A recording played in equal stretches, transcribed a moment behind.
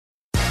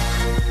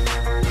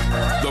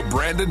The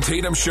Brandon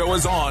Tatum Show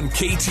is on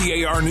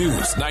KTAR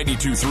News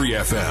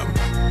 92.3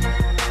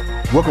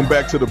 FM. Welcome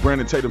back to the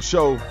Brandon Tatum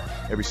Show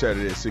every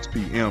Saturday at 6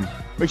 p.m.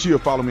 Make sure you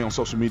follow me on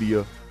social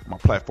media, my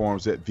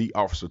platforms at The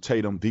Officer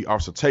Tatum, The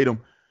Officer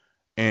Tatum.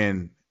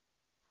 And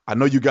I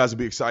know you guys will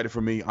be excited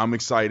for me. I'm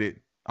excited.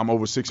 I'm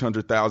over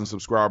 600,000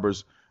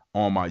 subscribers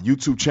on my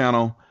YouTube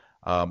channel.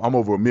 I'm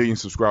over 1 million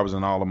subscribers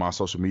on all of my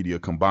social media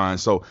combined.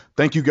 So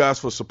thank you guys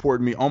for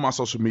supporting me on my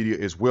social media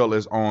as well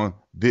as on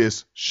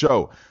this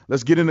show.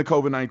 Let's get into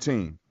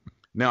COVID-19.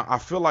 Now, I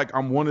feel like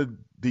I'm one of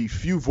the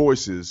few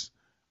voices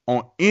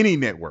on any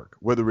network,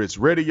 whether it's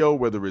radio,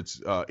 whether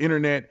it's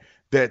internet,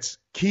 that's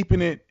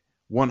keeping it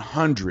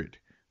 100,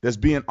 that's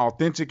being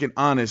authentic and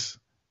honest,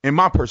 in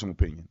my personal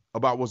opinion,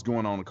 about what's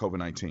going on with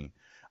COVID-19.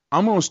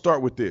 I'm going to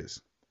start with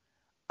this.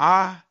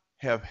 I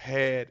have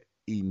had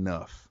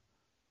enough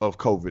of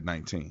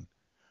COVID-19.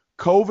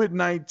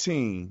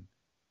 COVID-19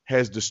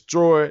 has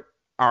destroyed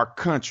our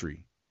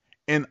country,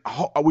 and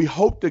we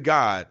hope to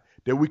God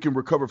that we can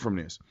recover from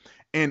this.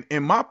 And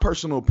in my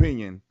personal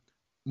opinion,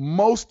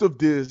 most of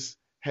this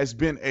has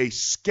been a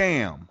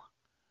scam,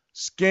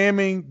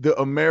 scamming the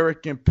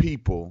American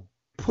people,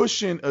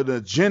 pushing an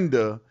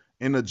agenda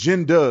and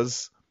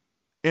agendas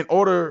in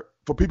order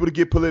for people to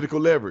get political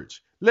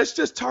leverage. Let's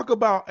just talk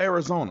about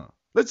Arizona.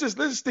 Let's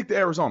just stick to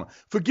Arizona.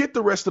 Forget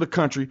the rest of the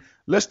country.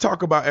 Let's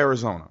talk about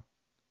Arizona.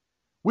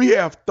 We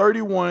have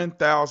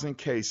 31,000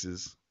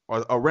 cases,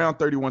 or around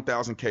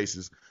 31,000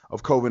 cases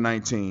of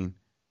COVID-19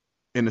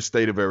 in the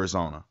state of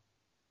Arizona.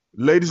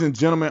 Ladies and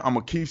gentlemen, I'm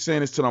going to keep saying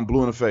this till I'm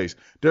blue in the face.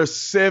 There's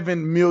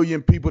 7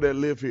 million people that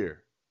live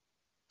here.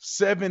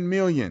 7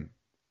 million.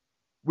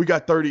 We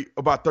got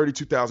about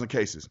 32,000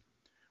 cases.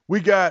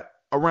 We got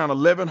around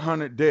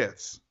 1,100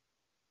 deaths.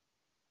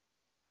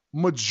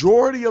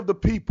 Majority of the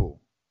people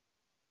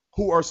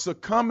who are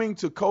succumbing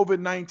to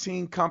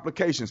COVID-19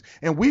 complications,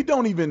 and we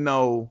don't even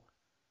know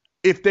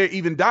if they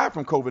even died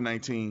from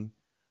COVID-19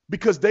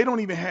 because they don't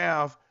even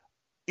have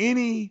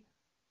any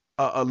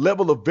a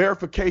level of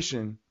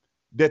verification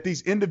that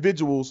these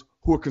individuals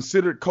who are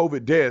considered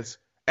COVID deaths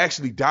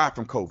actually died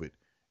from COVID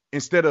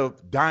instead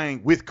of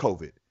dying with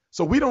COVID.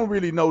 So we don't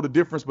really know the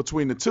difference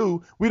between the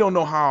two. We don't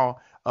know how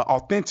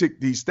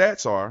authentic these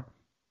stats are.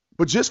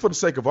 But just for the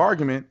sake of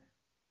argument,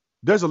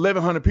 there's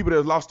 1,100 people that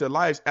have lost their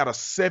lives out of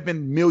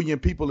 7 million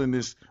people in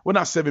this. Well,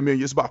 not 7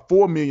 million. It's about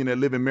 4 million that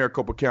live in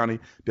Maricopa County,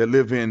 that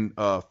live in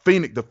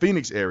the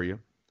Phoenix area.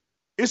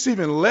 It's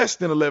even less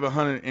than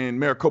 1,100 in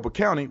Maricopa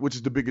County, which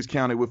is the biggest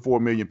county with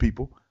 4 million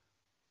people.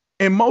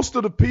 And most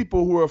of the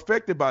people who are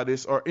affected by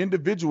this are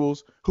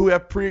individuals who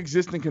have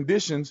pre-existing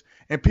conditions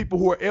and people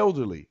who are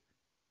elderly.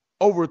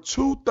 Over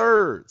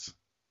 2/3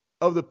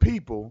 of the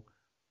people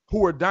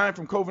who are dying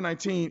from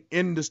COVID-19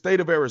 in the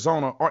state of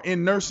Arizona are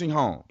in nursing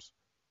homes.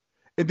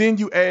 And then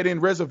you add in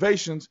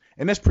reservations,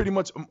 and that's pretty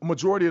much a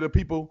majority of the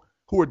people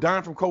who are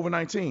dying from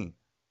COVID-19.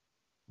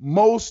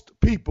 Most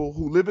people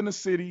who live in the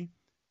city,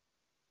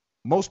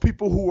 most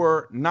people who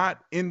are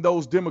not in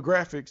those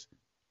demographics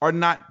are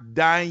not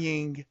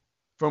dying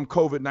from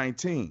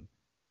COVID-19.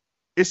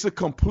 It's a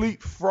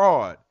complete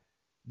fraud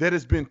that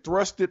has been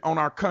thrusted on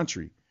our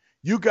country.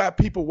 You got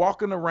people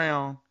walking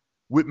around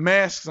with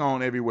masks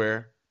on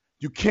everywhere.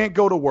 You can't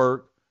go to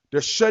work.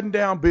 They're shutting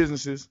down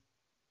businesses.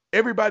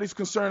 Everybody's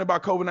concerned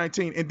about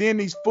COVID-19. And then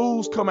these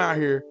fools come out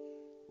here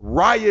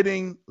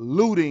rioting,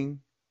 looting.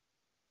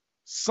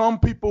 Some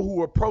people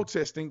who are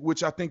protesting,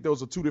 which I think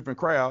those are two different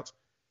crowds.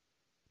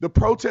 The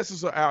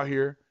protesters are out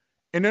here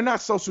and they're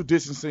not social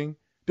distancing.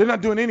 They're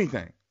not doing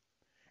anything.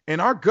 And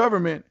our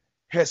government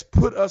has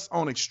put us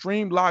on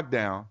extreme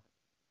lockdown.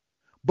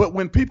 But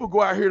when people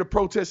go out here to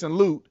protest and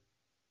loot,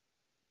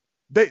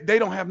 they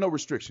don't have no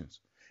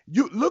restrictions.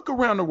 You look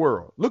around the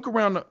world,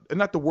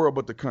 not the world,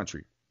 but the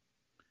country.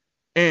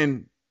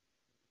 And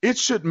it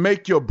should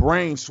make your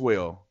brain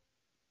swell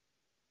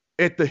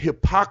at the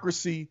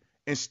hypocrisy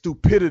and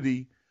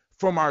stupidity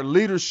from our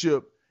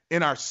leadership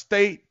in our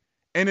state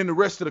and in the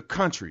rest of the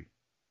country.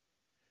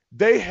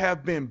 They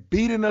have been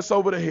beating us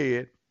over the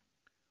head.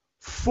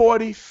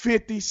 40,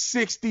 50,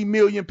 60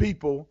 million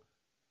people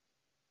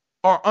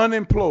are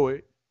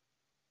unemployed.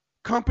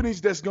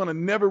 Companies that's going to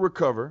never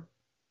recover.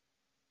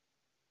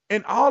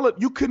 And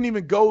you couldn't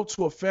even go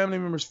to a family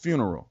member's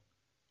funeral.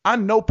 I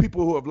know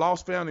people who have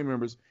lost family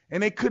members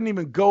and they couldn't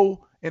even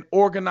go and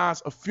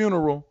organize a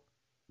funeral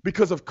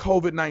because of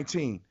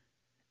COVID-19.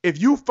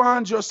 If you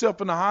find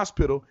yourself in a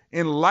hospital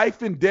in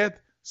life and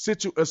death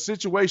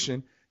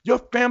situation, your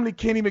family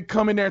can't even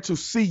come in there to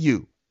see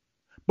you.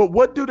 But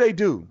what do they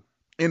do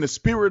in the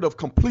spirit of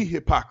complete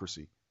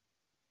hypocrisy?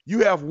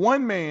 You have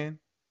one man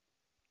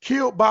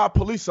killed by a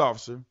police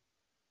officer,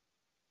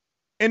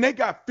 and they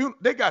got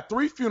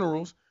 3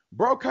 funerals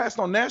broadcast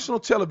on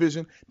national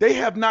television. They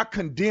have not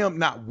condemned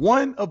not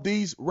one of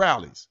these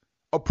rallies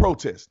or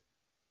protests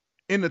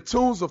in the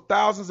tunes of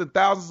thousands and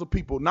thousands of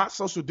people not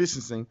social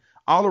distancing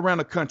all around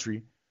the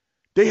country.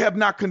 They have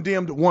not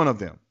condemned one of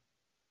them.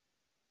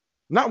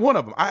 Not one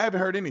of them. I haven't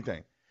heard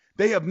anything.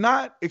 They have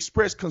not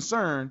expressed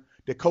concern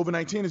that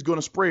COVID-19 is going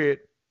to spread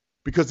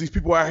because these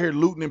people are out here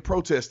looting and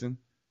protesting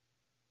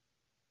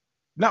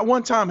Not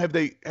one time have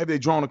they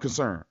drawn a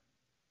concern.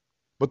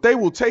 But they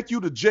will take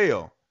you to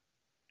jail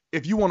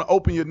if you want to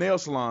open your nail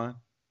salon.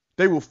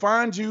 They will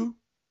find you.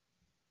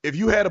 If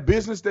you had a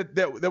business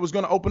that was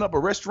going to open up a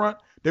restaurant,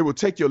 they will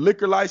take your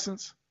liquor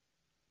license,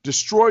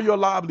 destroy your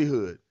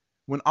livelihood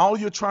when all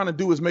you're trying to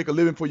do is make a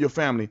living for your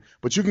family,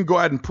 but you can go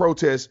out and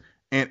protest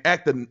and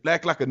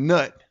act like a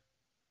nut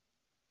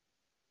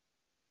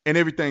and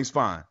everything's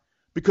fine.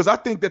 Because I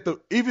think that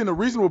even a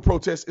reasonable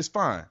protest is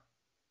fine.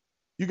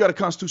 You got a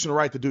constitutional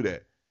right to do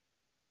that.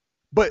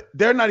 But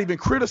they're not even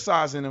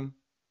criticizing them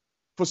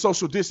for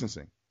social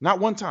distancing. Not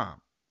one time.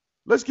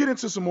 Let's get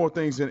into some more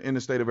things in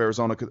the state of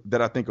Arizona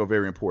that I think are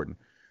very important.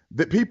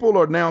 That people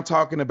are now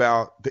talking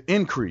about the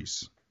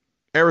increase.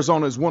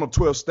 Arizona is one of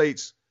 12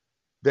 states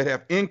that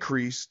have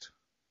increased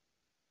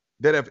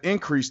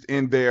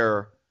in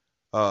their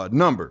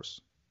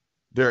numbers.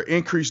 There are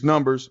increased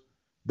numbers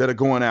that are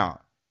going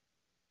out.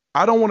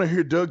 I don't want to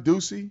hear Doug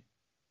Ducey.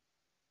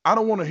 I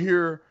don't want to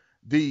hear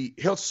the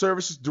health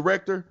services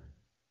director.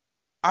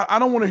 I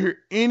don't want to hear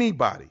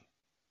anybody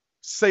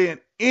saying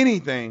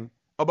anything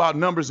about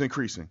numbers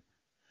increasing,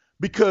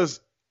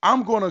 because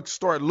I'm going to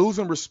start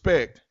losing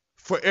respect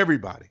for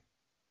everybody.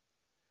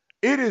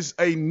 It is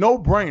a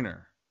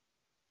no-brainer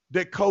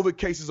that COVID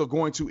cases are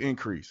going to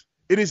increase.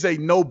 It is a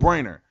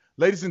no-brainer.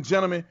 Ladies and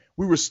gentlemen,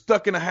 we were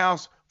stuck in the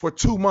house for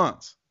 2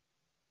 months.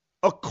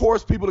 Of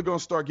course, people are going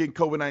to start getting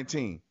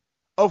COVID-19.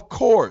 Of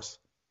course.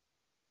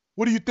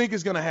 What do you think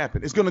is going to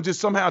happen? It's going to just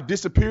somehow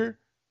disappear?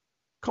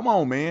 Come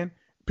on, man.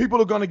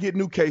 People are going to get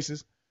new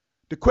cases.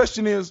 The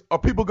question is, are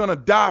people going to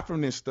die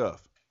from this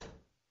stuff?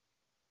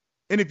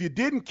 And if you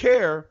didn't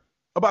care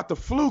about the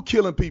flu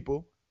killing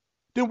people,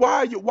 then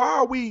why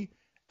are we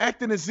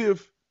acting as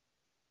if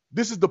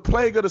this is the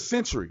plague of the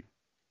century?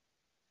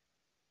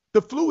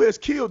 The flu has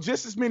killed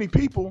just as many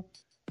people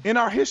in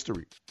our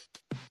history.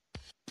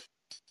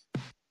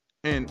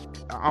 And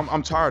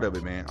I'm tired of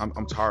it, man.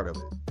 I'm tired of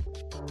it.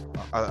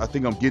 I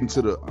think I'm getting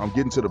to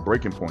the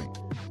breaking point.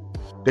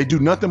 They do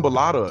nothing but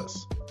lie to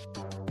us.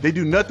 They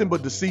do nothing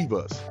but deceive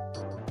us.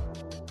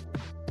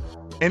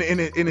 And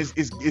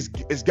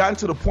it's gotten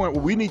to the point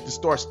where we need to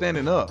start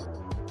standing up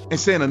and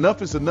saying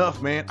enough is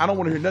enough, man. I don't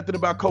want to hear nothing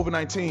about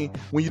COVID-19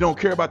 when you don't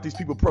care about these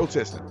people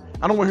protesting.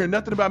 I don't want to hear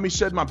nothing about me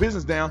shutting my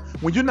business down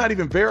when you're not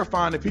even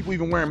verifying that people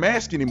even wearing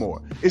masks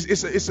anymore.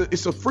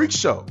 It's a freak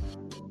show.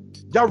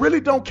 Y'all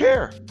really don't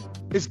care.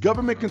 It's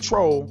government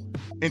control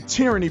and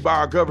tyranny by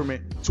our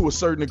government to a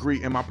certain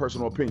degree, in my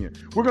personal opinion.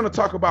 We're going to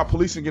talk about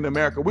policing in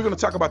America. We're going to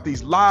talk about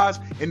these lies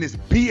and this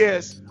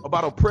BS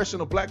about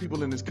oppression of black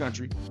people in this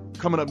country.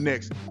 Coming up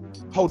next,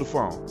 hold the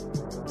phone.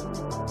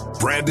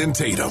 Brandon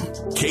Tatum,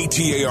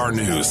 KTAR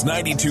News,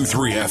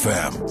 92.3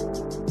 FM.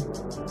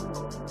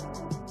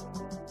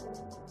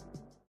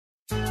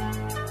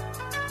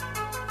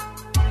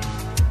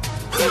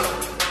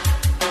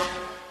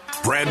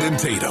 Brandon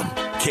Tatum,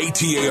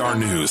 KTAR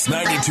News,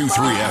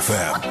 92.3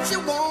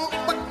 FM.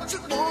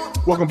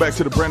 Welcome back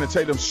to the Brandon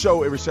Tatum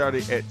Show every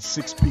Saturday at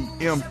 6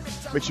 p.m.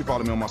 Make sure you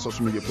follow me on my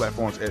social media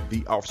platforms at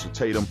The Officer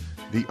Tatum,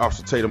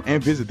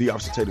 and visit The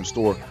Officer Tatum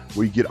store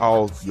where you get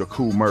all your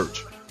cool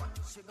merch.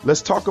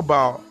 Let's talk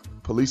about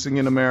policing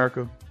in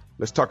America.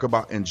 Let's talk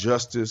about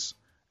injustice.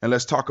 And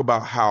let's talk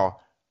about how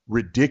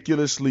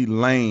ridiculously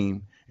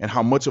lame and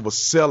how much of a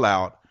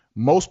sellout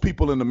most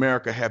people in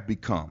America have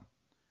become.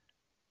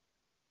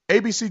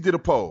 ABC did a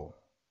poll,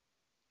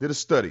 did a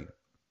study,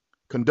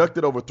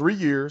 conducted over 3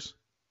 years.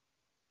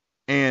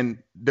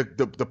 And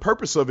the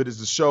purpose of it is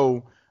to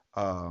show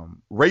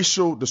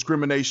racial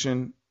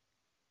discrimination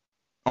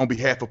on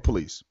behalf of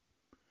police.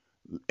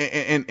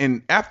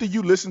 And after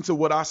you listen to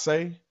what I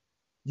say,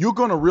 you're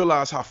going to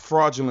realize how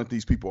fraudulent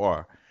these people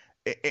are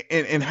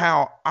and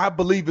how I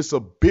believe it's a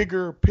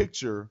bigger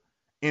picture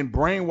in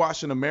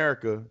brainwashing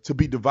America to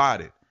be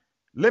divided.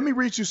 Let me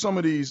read you some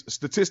of these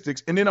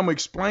statistics, and then I'm going to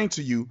explain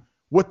to you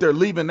what they're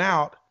leaving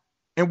out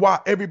and why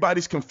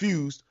everybody's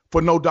confused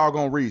for no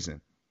doggone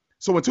reason.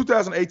 So in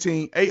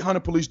 2018, 800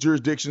 police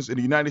jurisdictions in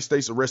the United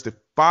States arrested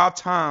 5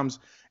 times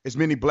as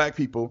many black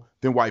people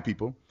than white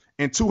people.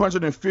 In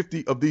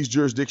 250 of these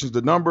jurisdictions,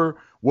 the number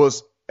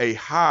was as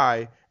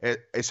high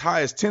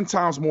as 10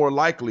 times more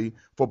likely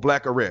for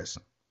black arrests.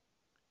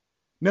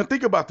 Now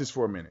think about this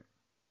for a minute.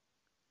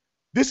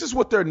 This is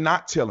what they're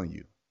not telling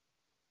you.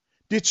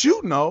 Did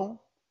you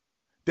know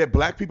that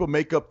black people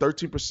make up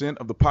 13%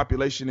 of the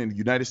population in the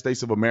United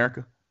States of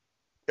America?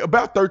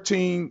 About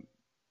 13%.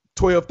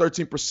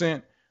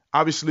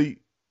 Obviously,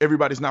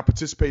 everybody's not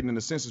participating in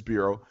the Census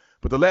Bureau,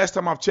 but the last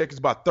time I've checked, it's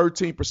about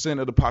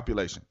 13% of the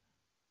population.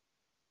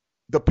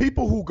 The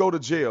people who go to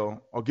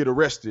jail or get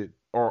arrested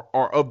or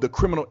are of the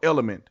criminal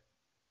element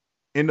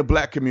in the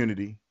black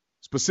community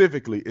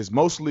specifically is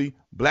mostly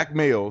black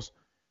males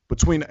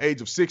between the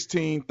age of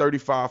 16,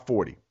 35,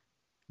 40,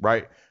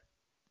 right?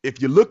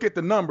 If you look at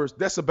the numbers,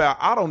 that's about,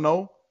 I don't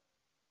know,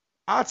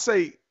 I'd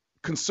say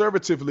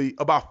conservatively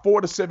about 4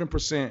 to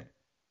 7%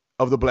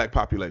 of the black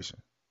population.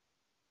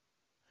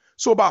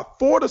 So about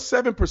 4 to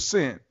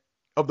 7%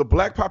 of the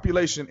black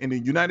population in the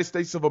United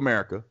States of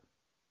America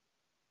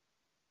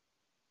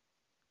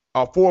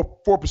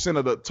 4%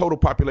 of the total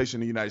population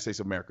in the United States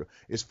of America.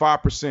 Is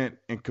 5%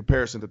 in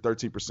comparison to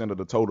 13% of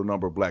the total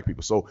number of black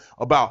people. So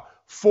about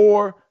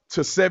 4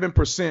 to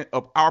 7%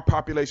 of our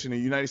population in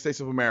the United States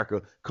of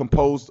America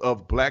composed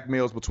of black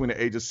males between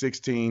the age of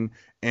 16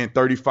 and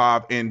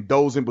 35, and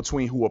those in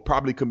between who are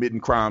probably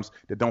committing crimes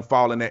that don't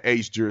fall in their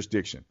age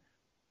jurisdiction.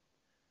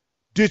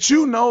 Did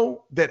you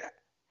know that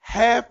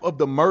half of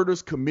the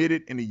murders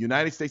committed in the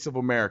United States of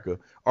America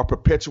are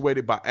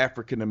perpetuated by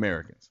African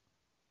Americans?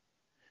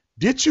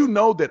 Did you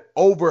know that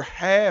over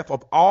half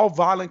of all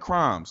violent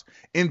crimes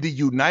in the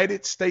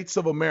United States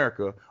of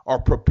America are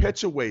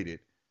perpetuated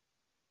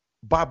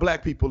by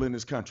black people in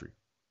this country?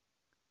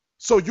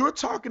 So you're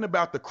talking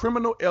about the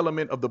criminal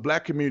element of the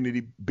black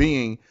community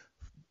being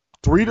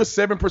 4 to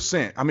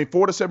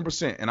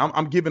 7%, and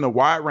I'm giving a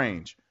wide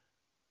range,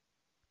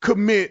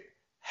 commit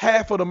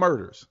half of the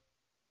murders.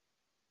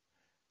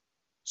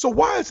 So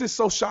why is it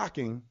so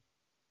shocking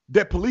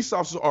that police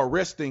officers are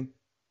arresting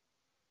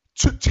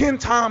 10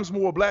 times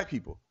more black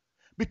people?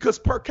 Because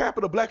per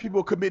capita, black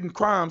people are committing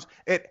crimes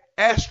at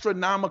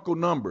astronomical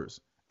numbers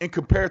and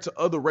compared to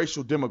other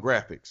racial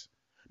demographics.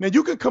 Now,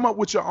 you can come up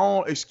with your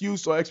own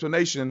excuse or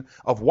explanation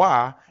of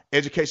why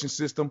education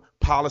system,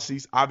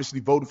 policies, obviously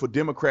voting for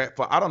Democrat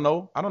for, I don't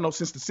know,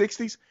 since the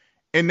 60s.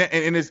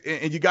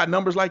 And you got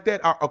numbers like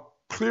that. Are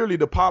clearly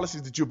the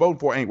policies that you're voting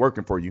for ain't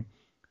working for you.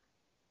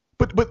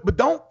 But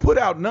don't put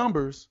out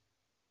numbers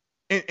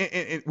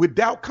and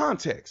without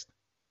context.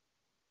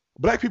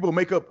 Black people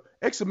make up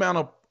X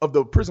amount of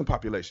the prison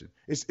population.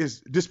 It's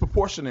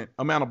disproportionate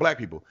amount of black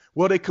people.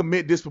 Well, they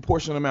commit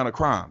disproportionate amount of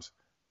crimes.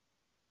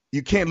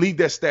 You can't leave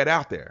that stat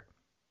out there.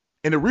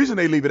 And the reason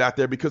they leave it out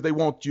there because they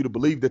want you to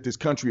believe that this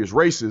country is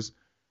racist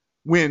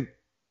when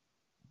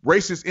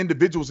racist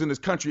individuals in this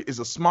country is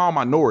a small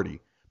minority.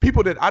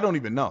 People that I don't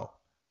even know.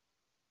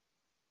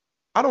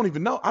 I don't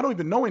even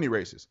know any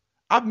racists.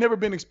 I've never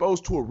been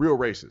exposed to a real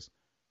racist.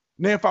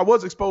 Now, if I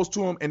was exposed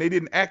to them and they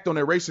didn't act on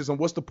their racism,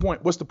 what's the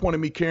point? What's the point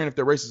of me caring if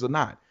they're racist or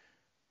not?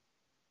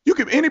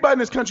 Anybody in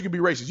this country can be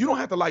racist. You don't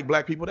have to like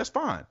black people. That's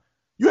fine.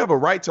 You have a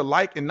right to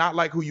like and not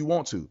like who you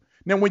want to.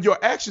 Now, when your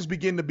actions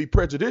begin to be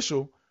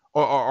prejudicial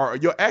or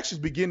your actions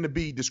begin to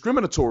be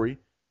discriminatory,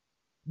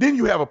 then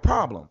you have a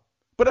problem.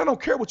 But I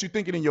don't care what you're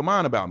thinking in your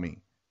mind about me.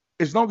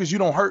 As long as you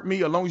don't hurt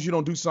me, as long as you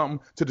don't do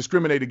something to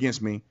discriminate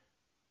against me.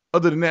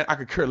 Other than that, I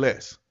could care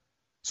less.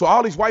 So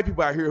all these white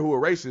people out here who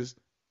are racist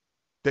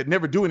that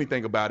never do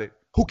anything about it,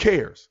 who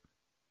cares?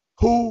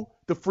 Who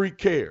the freak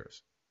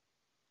cares?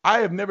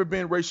 I have never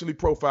been racially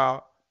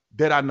profiled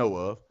that I know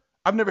of.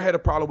 I've never had a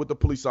problem with a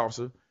police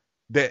officer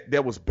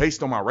that was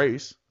based on my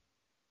race.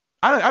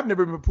 I've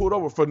never been pulled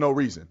over for no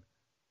reason.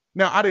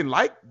 Now, I didn't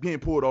like being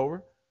pulled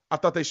over. I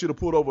thought they should have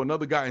pulled over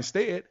another guy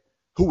instead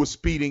who was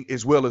speeding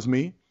as well as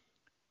me.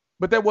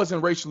 But that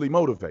wasn't racially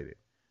motivated.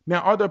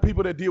 Now, are there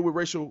people that deal with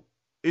racial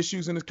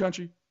issues in this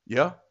country?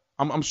 Yeah,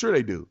 I'm sure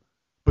they do.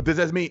 But does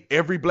that mean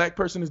every black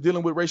person is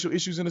dealing with racial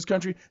issues in this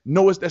country?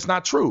 No, that's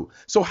not true.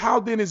 So how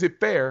then is it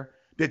fair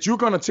that you're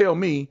going to tell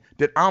me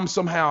that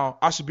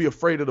I should be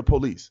afraid of the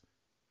police?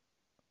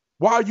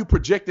 Why are you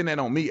projecting that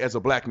on me as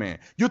a black man?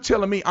 You're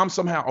telling me I'm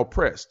somehow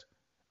oppressed.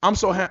 I'm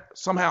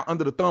somehow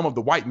under the thumb of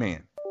the white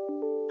man.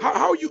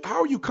 How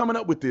are you coming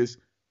up with this?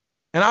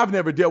 And I've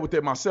never dealt with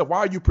it myself. Why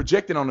are you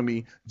projecting onto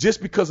me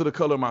just because of the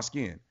color of my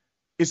skin?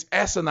 It's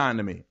asinine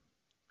to me.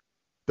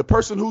 The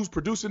person who's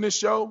producing this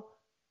show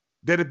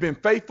that have been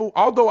faithful,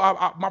 although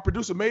my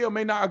producer may or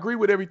may not agree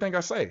with everything I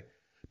say,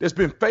 that's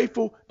been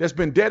faithful, that's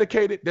been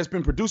dedicated, that's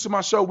been producing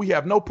my show. We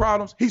have no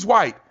problems. He's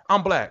white.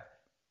 I'm black.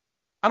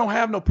 I don't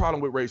have no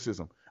problem with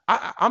racism.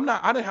 I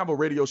didn't have a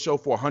radio show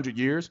for 100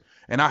 years,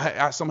 and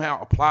I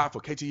somehow applied for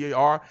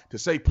KTAR to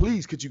say,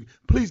 could you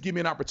please give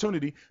me an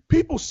opportunity?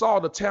 People saw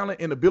the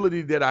talent and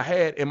ability that I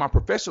had and my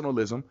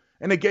professionalism,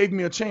 and they gave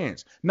me a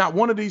chance. Not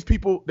one of these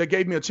people that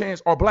gave me a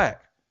chance are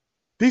black.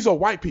 These are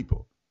white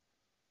people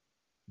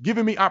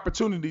giving me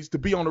opportunities to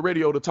be on the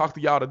radio to talk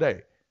to y'all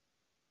today.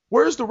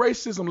 Where's the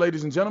racism,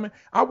 ladies and gentlemen?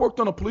 I worked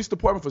on a police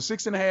department for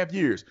 6.5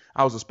 years.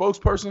 I was a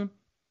spokesperson.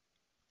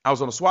 I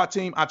was on a SWAT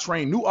team. I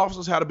trained new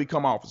officers how to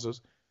become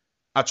officers.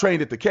 I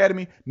trained at the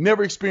academy.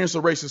 Never experienced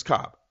a racist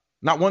cop.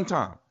 Not one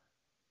time.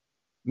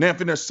 Now, if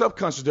in their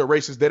subconscious they're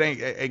racist, that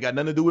ain't got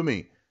nothing to do with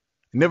me.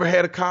 Never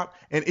had a cop.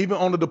 And even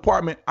on the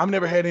department, I've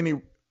never had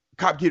any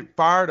cop get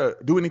fired or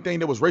do anything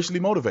that was racially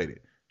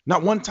motivated.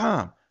 Not one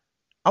time.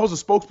 I was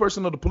a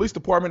spokesperson of the police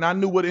department. I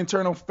knew what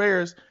internal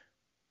affairs,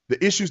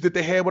 the issues that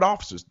they had with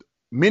officers,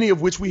 many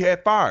of which we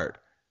had fired.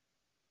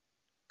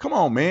 Come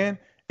on, man.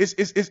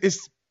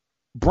 It's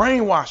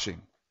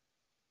brainwashing.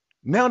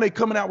 Now they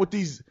coming out with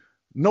these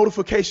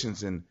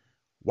notifications and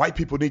white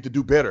people need to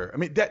do better. I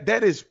mean,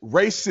 that is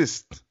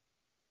racist.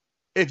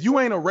 If you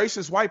ain't a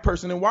racist white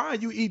person, then why are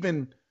you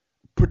even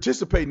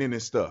participating in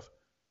this stuff?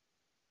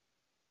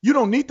 You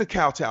don't need to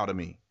kowtow to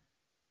me.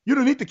 You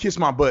don't need to kiss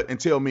my butt and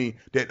tell me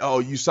that, oh,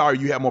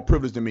 you have more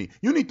privilege than me.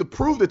 You need to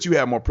prove that you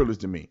have more privilege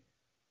than me.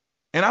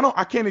 And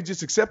I can't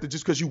just accept it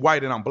just because you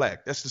white and I'm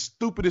black. That's the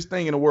stupidest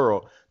thing in the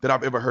world that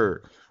I've ever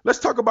heard. Let's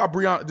talk about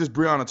this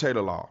Breonna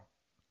Taylor law.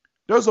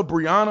 There's a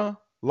Breonna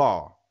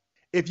law.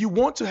 If you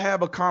want to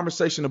have a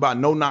conversation about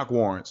no-knock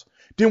warrants,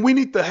 then we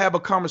need to have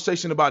a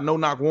conversation about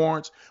no-knock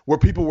warrants where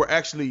people were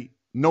actually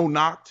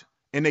no-knocked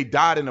and they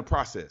died in the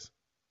process.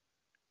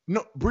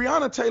 No,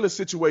 Breonna Taylor's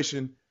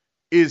situation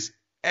is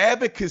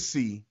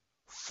advocacy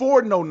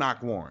for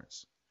no-knock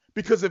warrants.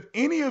 Because if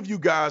any of you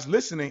guys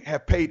listening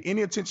have paid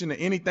any attention to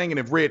anything and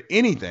have read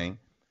anything,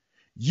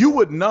 you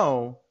would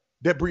know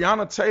that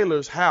Breonna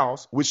Taylor's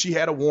house, which she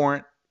had a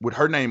warrant with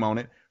her name on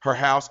it, her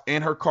house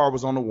and her car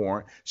was on the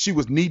warrant. She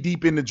was knee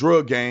deep in the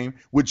drug game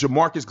with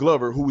Jamarcus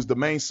Glover, who was the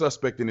main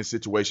suspect in this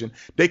situation.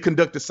 They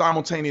conducted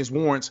simultaneous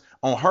warrants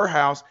on her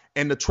house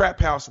and the trap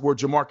house where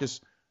Jamarcus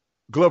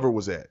Glover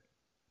was at.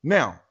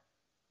 Now,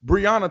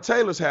 Breonna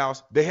Taylor's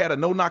house, they had a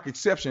no-knock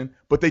exception,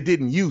 but they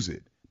didn't use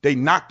it. They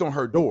knocked on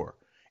her door,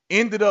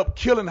 ended up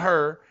killing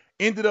her,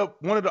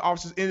 one of the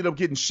officers ended up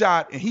getting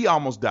shot, and he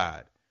almost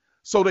died.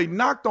 So they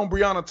knocked on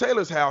Breonna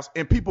Taylor's house,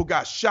 and people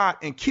got shot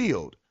and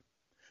killed.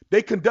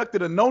 They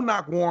conducted a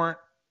no-knock warrant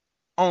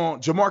on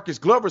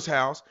Jamarcus Glover's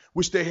house,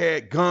 which they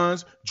had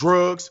guns,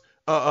 drugs,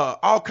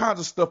 all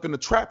kinds of stuff in the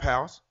trap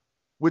house,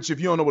 which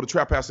if you don't know what a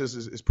trap house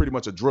is pretty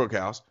much a drug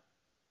house.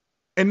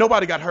 And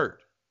nobody got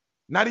hurt,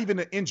 not even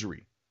an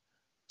injury.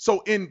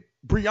 So in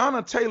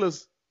Breonna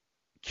Taylor's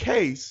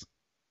case,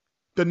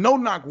 the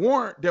no-knock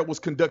warrant that was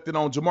conducted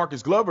on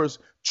Jamarcus Glover's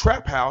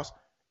trap house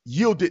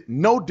yielded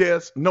no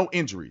deaths, no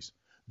injuries.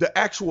 The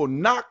actual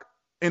knock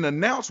and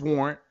announce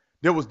warrant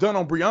that was done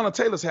on Breonna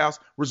Taylor's house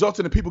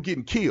resulted in people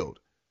getting killed.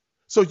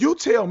 So you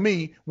tell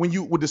me, when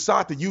you would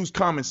decide to use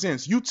common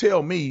sense, you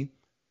tell me,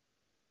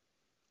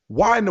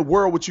 why in the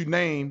world would you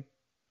name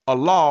a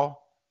law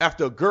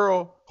after a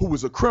girl who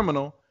was a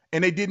criminal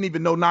and they didn't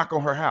even knock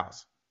on her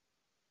house?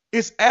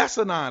 It's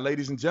asinine,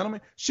 ladies and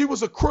gentlemen. She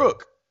was a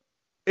crook.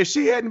 If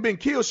she hadn't been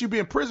killed, she'd be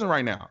in prison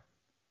right now.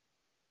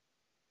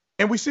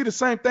 And we see the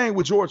same thing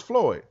with George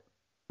Floyd.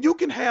 You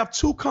can have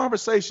two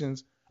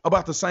conversations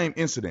about the same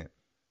incident.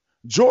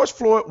 George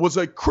Floyd was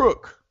a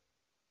crook.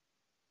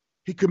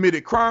 He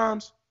committed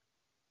crimes.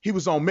 He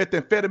was on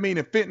methamphetamine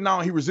and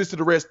fentanyl. He resisted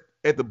arrest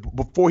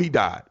before he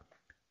died.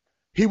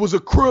 He was a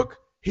crook.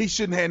 He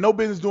shouldn't have no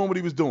business doing what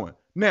he was doing.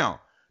 Now,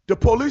 the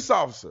police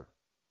officer,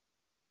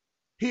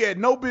 he had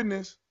no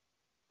business,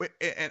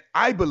 and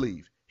I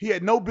believe he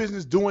had no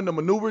business doing the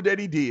maneuver that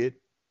he did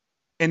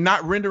and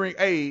not rendering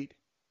aid,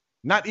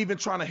 not even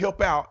trying to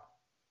help out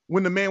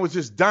when the man was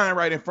just dying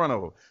right in front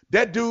of him.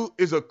 That dude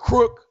is a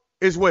crook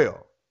as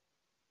well.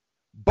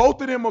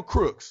 Both of them are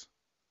crooks.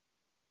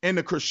 And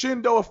the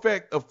crescendo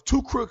effect of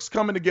two crooks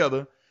coming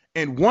together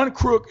and one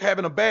crook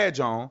having a badge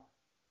on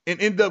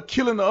and end up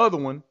killing the other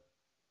one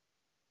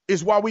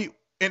is why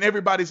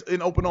everybody's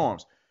in open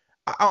arms.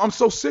 I'm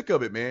so sick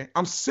of it, man.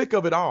 I'm sick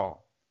of it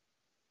all.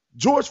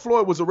 George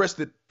Floyd was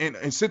arrested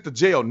and sent to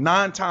jail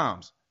 9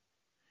 times.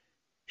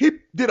 He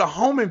did a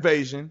home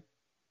invasion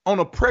on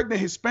a pregnant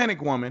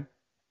Hispanic woman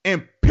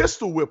and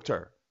pistol whipped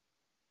her.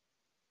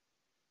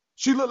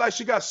 She looked like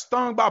she got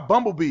stung by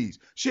bumblebees.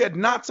 She had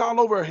knots all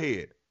over her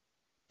head.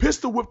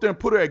 Pistol whipped her and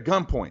put her at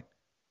gunpoint.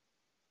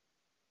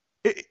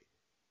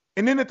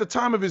 And then at the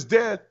time of his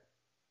death,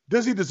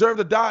 does he deserve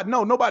to die?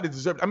 No, nobody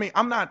deserves. I mean,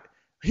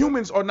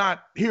 humans are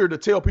not here to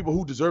tell people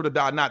who deserve to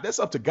die or not. That's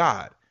up to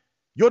God.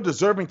 Your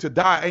deserving to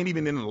die ain't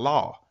even in the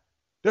law.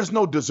 There's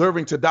no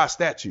deserving to die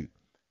statute.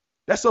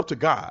 That's up to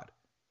God.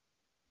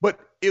 But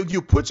if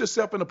you put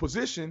yourself in a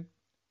position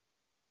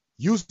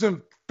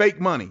using fake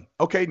money,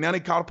 okay, now they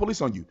call the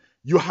police on you.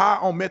 You're high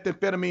on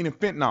methamphetamine and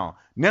fentanyl.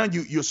 Now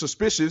you're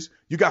suspicious.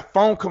 You got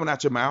foam coming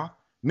out your mouth.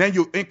 Now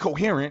you're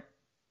incoherent.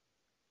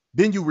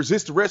 Then you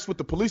resist arrest with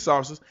the police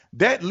officers.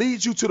 That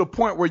leads you to the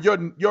point where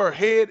your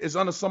head is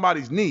under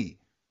somebody's knee.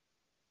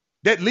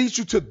 That leads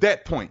you to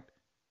that point.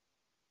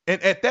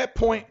 And at that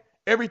point,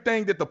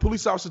 everything that the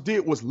police officer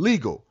did was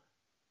legal.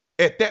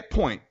 At that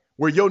point,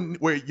 where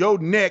your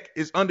neck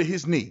is under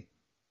his knee,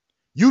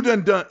 you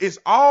done. It's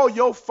all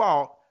your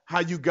fault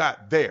how you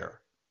got there.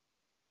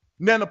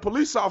 Now the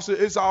police officer,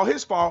 it's all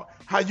his fault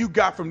how you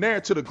got from there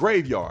to the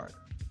graveyard.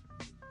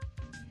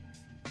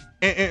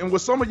 And what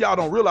some of y'all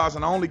don't realize,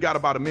 and I only got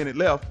about a minute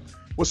left,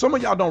 what some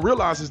of y'all don't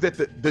realize is that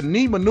the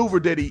knee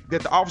maneuver that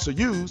the officer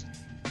used,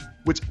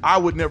 which I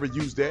would never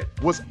use that,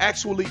 was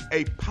actually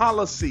a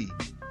policy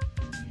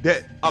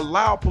that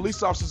allowed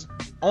police officers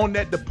on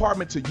that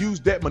department to use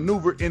that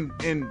maneuver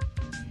in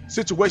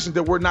situations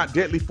that were not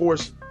deadly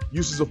force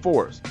uses of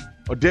force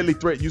or deadly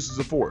threat uses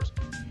of force.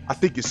 I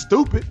think it's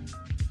stupid.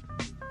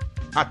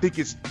 I think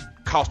it's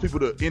caused people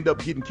to end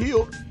up getting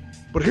killed.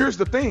 But here's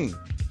the thing.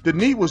 The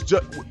knee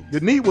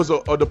was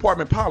a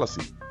department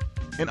policy.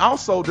 And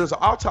also there's an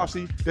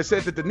autopsy that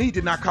said that the knee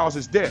did not cause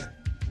his death.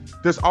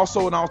 There's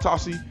also an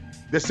autopsy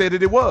that said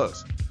that it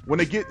was. When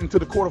they get into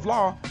the court of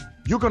law,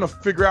 you're going to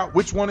figure out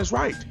which one is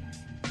right.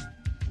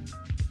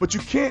 But you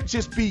can't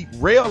just be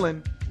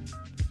railing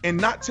and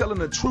not telling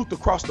the truth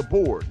across the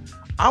board.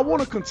 I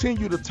want to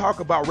continue to talk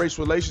about race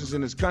relations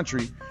in this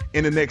country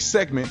in the next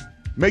segment.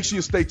 Make sure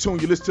you stay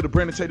tuned. You listen to the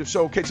Brandon Tatum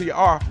Show,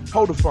 KTAR.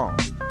 Hold the phone.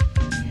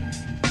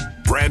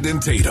 Brandon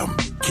Tatum.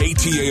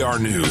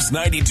 KTAR News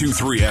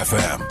 92.3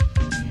 FM.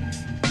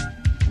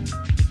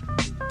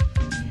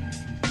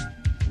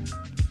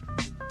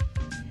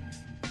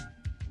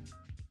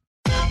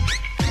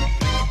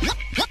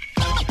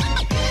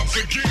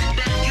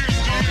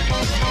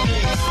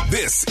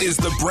 This is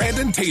the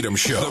Brandon Tatum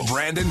Show. The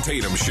Brandon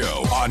Tatum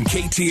Show on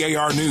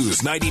KTAR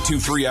News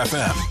 92.3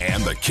 FM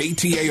and the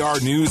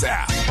KTAR News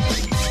app.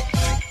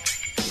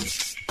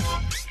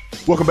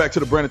 Welcome back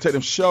to the Brandon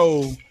Tatum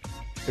Show.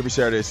 Every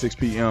Saturday at 6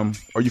 p.m.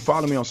 Are you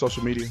following me on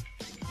social media?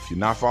 If you're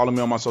not following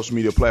me on my social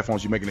media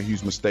platforms, you're making a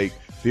huge mistake.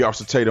 The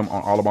Officer Tatum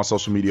on all of my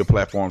social media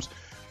platforms.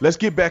 Let's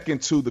get back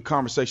into the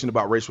conversation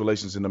about race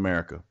relations in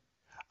America.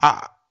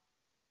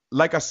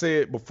 Like I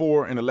said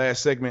before in the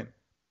last segment,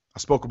 I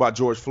spoke about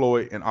George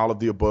Floyd and all of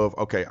the above.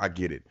 Okay, I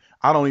get it.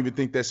 I don't even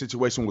think that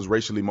situation was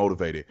racially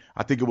motivated.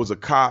 I think it was a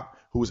cop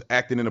who was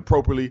acting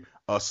inappropriately,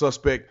 a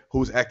suspect who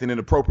was acting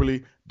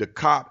inappropriately. The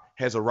cop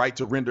has a right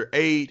to render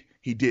aid.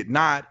 He did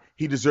not.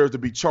 He deserves to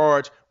be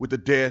charged with the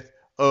death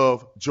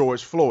of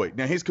George Floyd.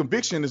 Now, his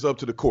conviction is up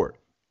to the court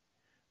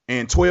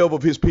and 12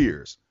 of his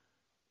peers.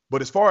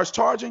 But as far as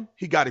charging,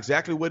 he got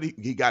exactly what he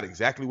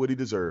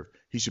deserved.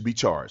 He should be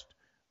charged.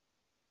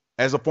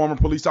 As a former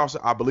police officer,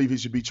 I believe he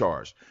should be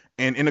charged.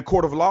 And in the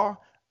court of law,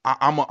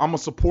 I'm a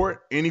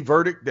support any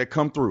verdict that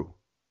come through.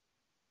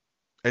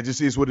 It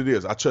just is what it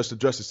is. I trust the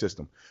justice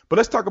system. But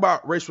let's talk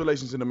about race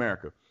relations in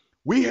America.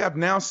 We have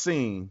now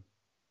seen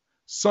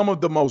some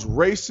of the most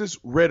racist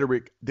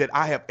rhetoric that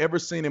I have ever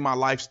seen in my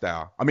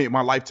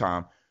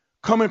lifetime,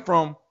 coming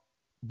from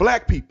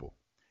black people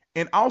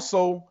and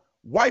also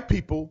white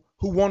people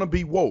who want to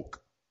be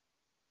woke,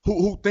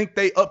 who think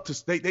they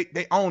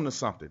own to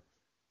something.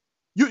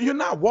 You're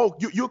not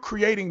woke. You're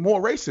creating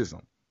more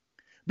racism,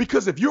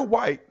 because if you're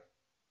white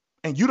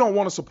and you don't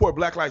want to support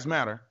Black Lives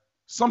Matter,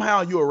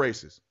 somehow you're a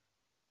racist.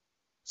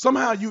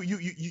 Somehow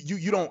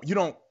you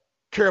don't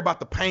care about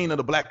the pain of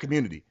the black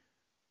community.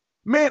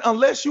 Man,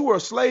 unless you were a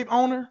slave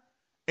owner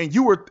and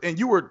you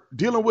were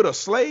dealing with a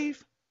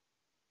slave,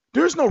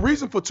 there's no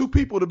reason for two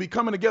people to be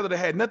coming together that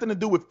had nothing to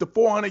do with the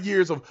 400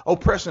 years of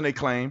oppression they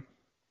claim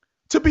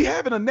to be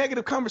having a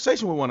negative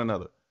conversation with one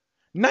another.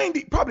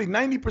 Probably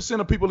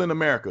 90% of people in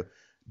America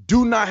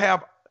do not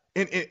have,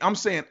 and I'm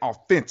saying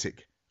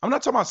authentic. I'm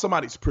not talking about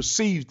somebody's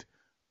perceived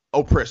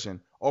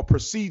oppression or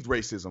perceived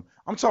racism.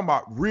 I'm talking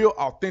about real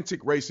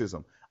authentic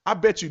racism. I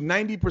bet you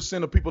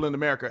 90% of people in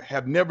America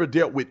have never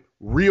dealt with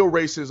real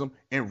racism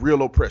and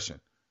real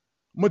oppression.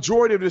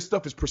 Majority of this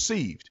stuff is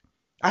perceived.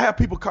 I have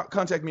people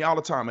contact me all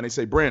the time and they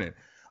say, Brandon,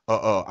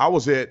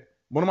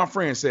 one of my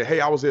friends said,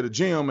 hey, I was at a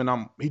gym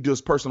and he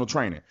does personal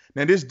training.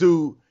 Now this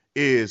dude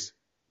is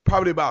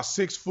probably about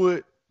 6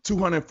 foot,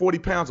 240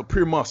 pounds of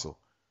pure muscle.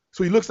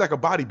 So he looks like a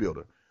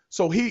bodybuilder.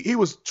 So he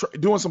was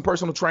doing some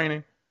personal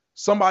training.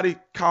 Somebody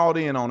called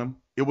in on him.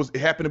 It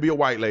happened to be a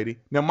white lady.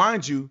 Now,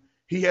 mind you,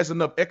 he has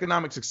enough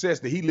economic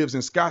success that he lives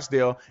in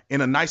Scottsdale in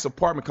a nice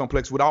apartment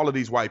complex with all of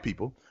these white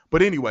people.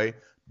 But anyway,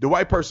 the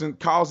white person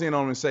calls in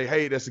on him and say,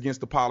 hey, that's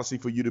against the policy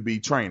for you to be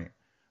training,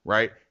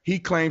 right? He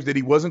claims that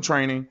he wasn't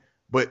training,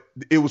 but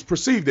it was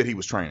perceived that he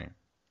was training.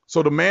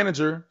 So the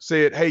manager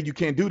said, hey, you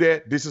can't do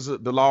that. This is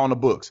the law on the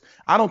books.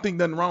 I don't think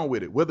nothing wrong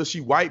with it. Whether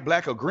she white,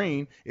 black, or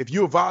green, if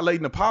you're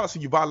violating the policy,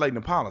 you're violating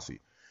the policy.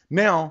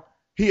 Now,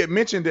 he had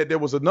mentioned that there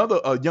was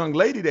a young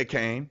lady that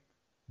came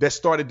that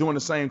started doing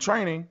the same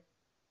training,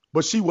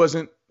 but she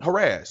wasn't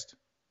harassed.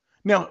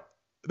 Now,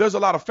 there's a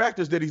lot of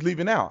factors that he's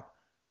leaving out.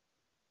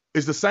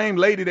 Is the same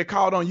lady that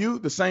called on you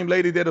the same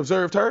lady that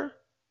observed her?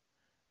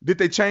 Did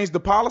they change the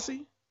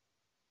policy?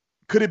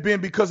 Could it have been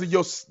because of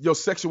your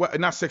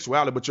not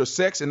sexuality, but your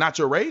sex and not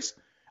your race?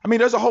 I mean,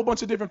 there's a whole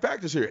bunch of different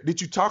factors here.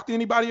 Did you talk to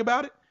anybody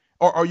about it?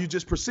 Or are you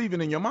just perceiving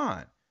in your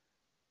mind?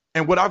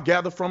 And what I've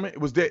gathered from it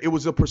was that it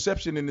was a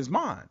perception in his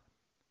mind.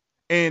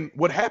 And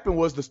what happened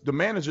was the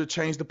manager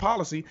changed the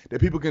policy that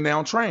people can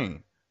now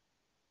train.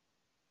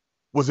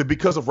 Was it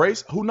because of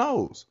race? Who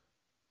knows?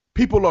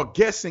 People are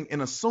guessing and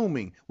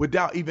assuming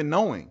without even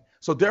knowing.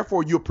 So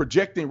therefore, you're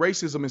projecting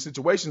racism in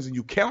situations and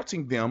you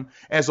counting them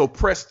as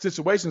oppressed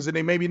situations, and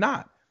they maybe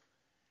not.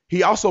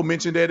 He also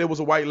mentioned that there was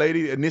a white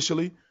lady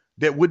initially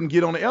that wouldn't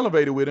get on the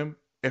elevator with him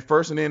at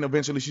first, and then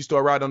eventually she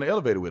started riding on the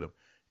elevator with him.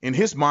 In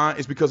his mind,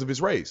 it's because of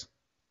his race.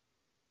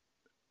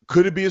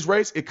 Could it be his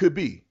race? It could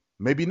be.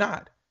 Maybe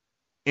not.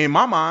 In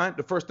my mind,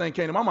 the first thing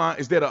came to my mind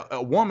is that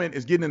a woman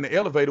is getting in the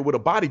elevator with a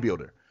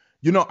bodybuilder.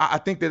 You know, I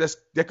think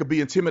that could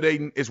be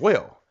intimidating as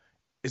well.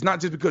 It's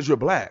not just because you're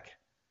black,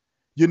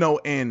 you know,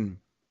 and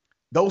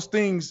those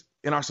things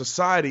in our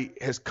society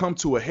has come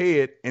to a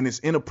head, and it's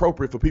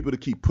inappropriate for people to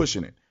keep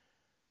pushing it.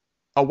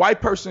 A white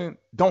person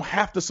don't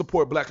have to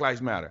support Black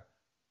Lives Matter.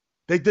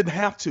 They didn't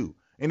have to.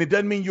 And it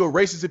doesn't mean you're a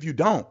racist if you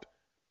don't.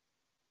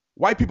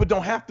 White people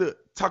don't have to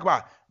talk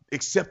about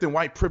accepting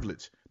white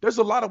privilege. There's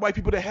a lot of white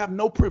people that have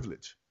no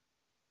privilege.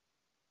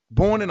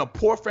 Born in a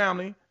poor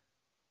family,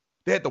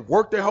 they had to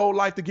work their whole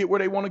life to get where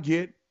they want to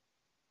get.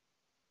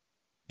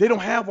 They don't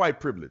have white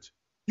privilege.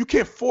 You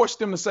can't force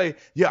them to say,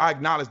 yeah, I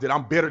acknowledge that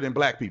I'm better than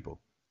black people.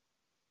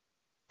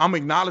 I'm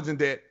acknowledging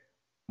that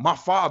my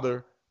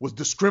father was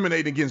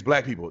discriminating against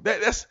black people.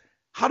 That's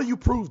how do you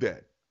prove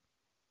that?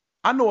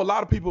 I know a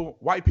lot of people,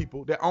 white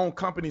people, that own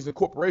companies and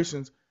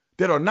corporations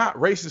that are not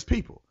racist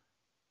people.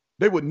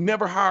 They would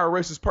never hire a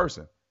racist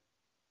person.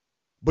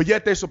 But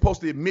yet they're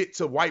supposed to admit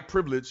to white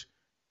privilege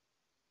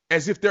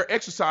as if they're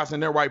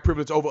exercising their white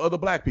privilege over other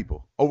black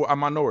people, over our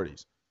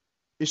minorities.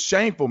 It's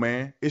shameful,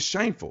 man. It's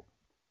shameful.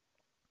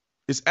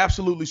 It's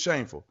absolutely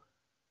shameful.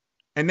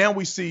 And now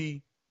we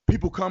see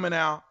people coming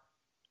out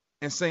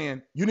and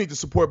saying, you need to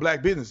support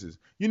black businesses.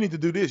 You need to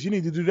do this. You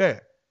need to do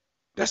that.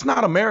 That's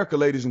not America,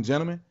 ladies and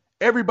gentlemen.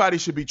 Everybody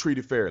should be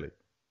treated fairly.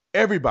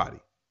 Everybody.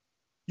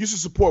 You should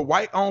support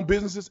white-owned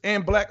businesses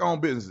and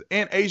black-owned businesses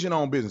and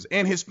Asian-owned businesses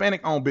and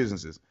Hispanic-owned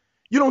businesses.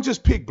 You don't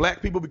just pick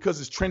black people because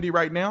it's trendy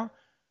right now.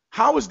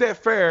 How is that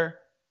fair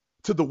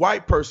to the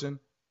white person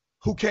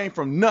who came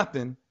from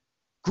nothing,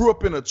 grew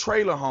up in a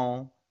trailer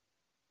home,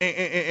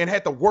 and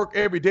had to work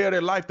every day of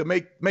their life to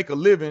make a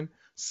living,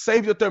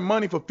 saved up their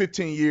money for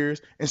 15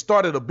 years and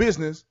started a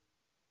business.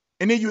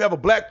 And then you have a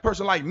black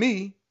person like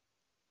me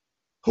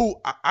who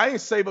I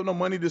ain't save up no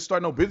money to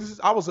start no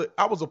businesses. I was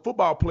a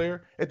football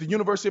player at the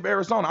University of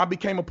Arizona. I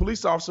became a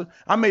police officer.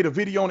 I made a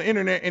video on the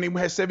internet and it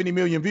had 70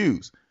 million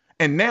views.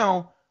 And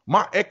now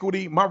my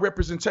equity, my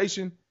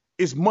representation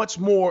is much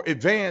more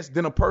advanced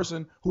than a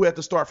person who had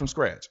to start from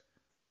scratch.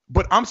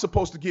 But I'm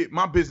supposed to get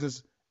my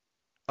business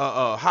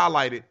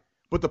highlighted,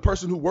 but the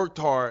person who worked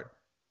hard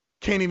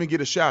can't even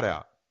get a shout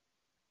out.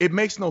 It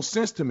makes no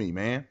sense to me,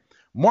 man.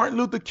 Martin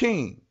Luther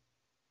King,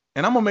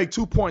 and I'm going to make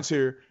 2 points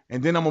here,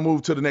 and then I'm going to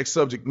move to the next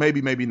subject,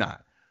 maybe, maybe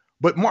not.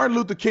 But Martin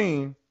Luther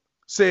King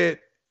said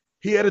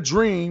he had a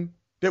dream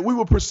that we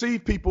would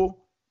perceive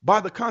people by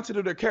the content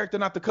of their character,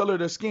 not the color of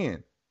their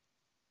skin.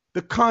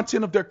 The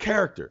content of their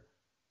character.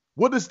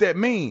 What does that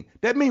mean?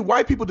 That means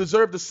white people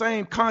deserve the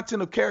same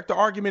content of character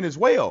argument as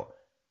well.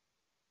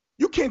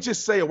 You can't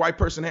just say a white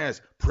person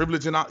has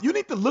privilege and all. You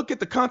need to look at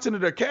the content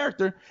of their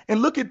character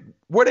and look at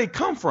where they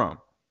come from.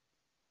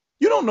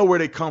 You don't know where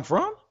they come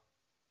from.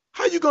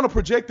 How are you going to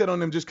project that on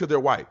them just because they're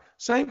white?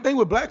 Same thing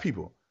with black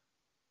people.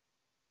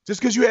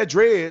 Just because you had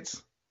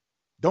dreads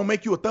don't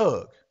make you a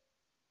thug.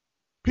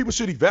 People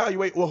should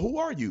evaluate, well, who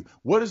are you?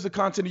 What is the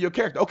content of your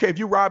character? Okay, if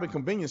you're robbing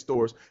convenience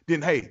stores,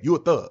 then hey, you're a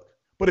thug.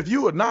 But if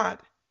you are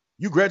not,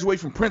 you graduate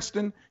from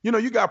Princeton,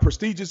 you got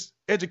prestigious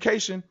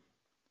education.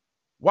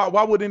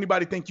 Why would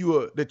anybody think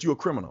that you're a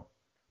criminal?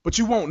 But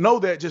you won't know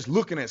that just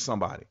looking at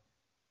somebody.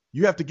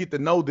 You have to get to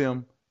know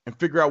them and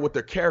figure out what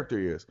their character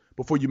is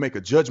before you make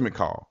a judgment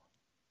call.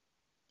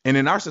 And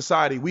in our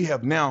society, we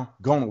have now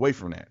gone away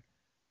from that.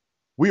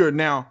 We are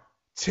now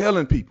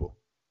telling people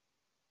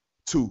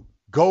to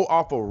go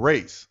off of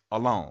race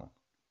alone.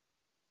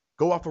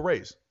 Go off of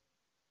race.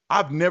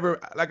 I've never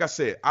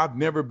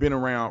been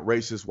around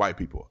racist white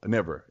people,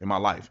 never in my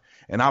life.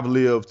 And I've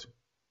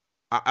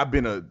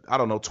been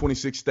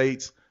 26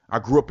 states. I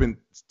grew up in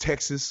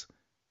Texas.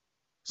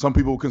 Some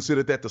people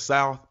consider that the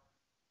South.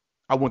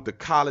 I went to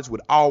college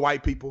with all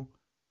white people.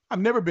 I've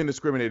never been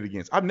discriminated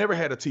against. I've never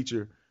had a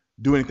teacher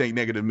do anything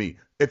negative to me.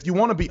 If you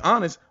want to be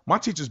honest, my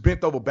teachers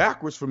bent over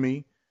backwards for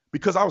me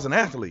because I was an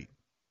athlete.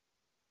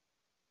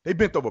 They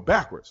bent over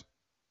backwards.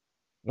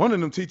 One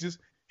of them teachers,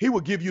 he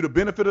would give you the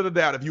benefit of the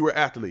doubt if you were an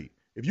athlete.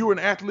 If you were an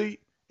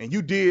athlete and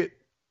you did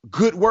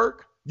good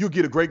work, you'll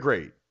get a great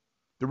grade.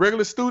 The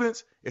regular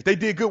students, if they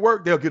did good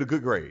work, they'll get a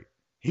good grade.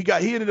 He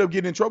ended up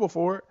getting in trouble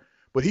for it,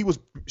 but he was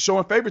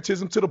showing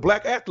favoritism to the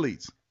black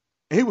athletes.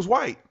 And he was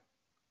white.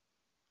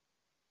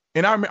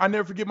 And I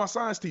never forget my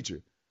science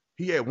teacher.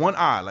 He had one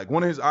eye, like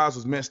one of his eyes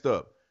was messed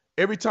up.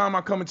 Every time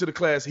I come into the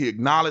class, he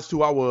acknowledged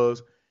who I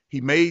was.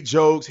 He made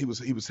jokes. He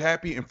was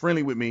happy and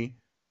friendly with me.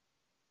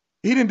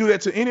 He didn't do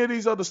that to any of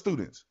these other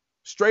students,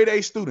 straight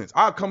A students.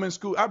 I'd come in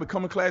school. I'd be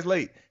coming class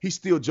late. He's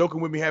still joking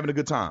with me, having a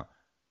good time.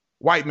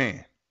 White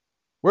man.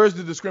 Where's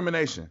the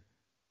discrimination?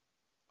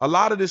 A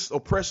lot of this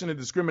oppression and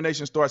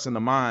discrimination starts in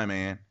the mind,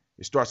 man.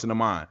 It starts in the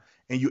mind.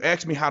 And you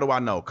ask me, how do I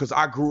know? Because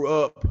I grew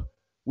up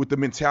with the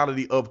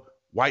mentality of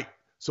white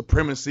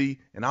supremacy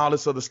and all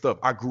this other stuff.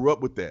 I grew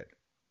up with that.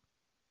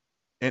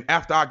 And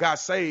after I got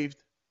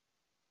saved,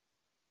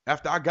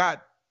 after I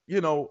got,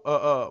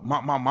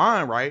 my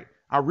mind right,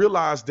 I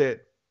realized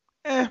that,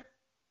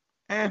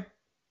 I'm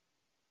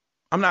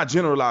not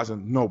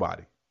generalizing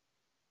nobody.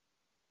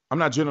 I'm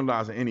not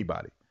generalizing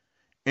anybody.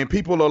 And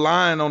people are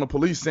lying on the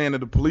police saying that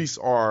the police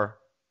are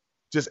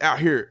just out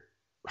here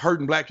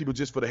hurting black people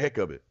just for the heck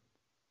of it.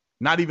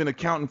 Not even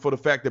accounting for the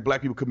fact that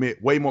black people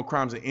commit way more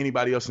crimes than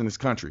anybody else in this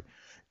country.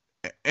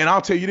 And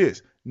I'll tell you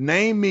this,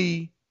 name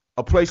me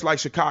a place like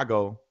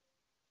Chicago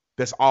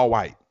that's all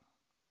white.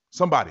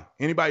 Somebody,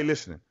 anybody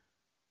listening,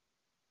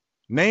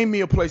 name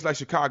me a place like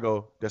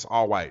Chicago that's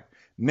all white.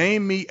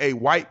 Name me a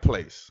white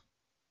place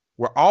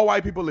where all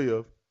white people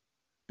live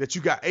that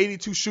you got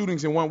 82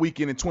 shootings in one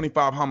weekend and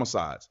 25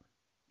 homicides.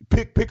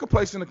 Pick a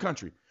place in the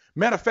country.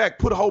 Matter of fact,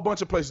 put a whole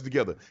bunch of places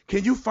together.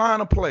 Can you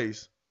find a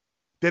place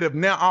that have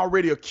now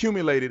already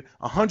accumulated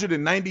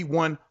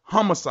 191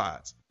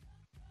 homicides?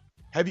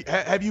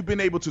 Have you been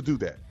able to do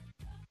that?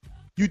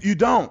 You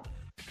don't.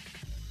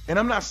 And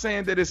I'm not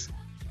saying that it's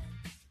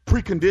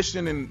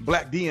preconditioned in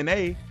black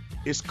DNA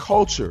is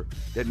culture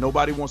that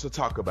nobody wants to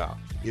talk about.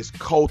 It's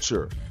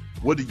culture.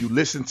 What do you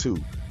listen to?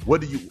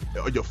 What do you?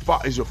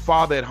 Is your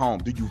father at home?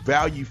 Do you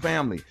value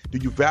family? Do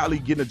you value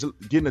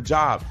getting a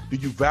job? Do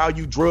you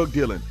value drug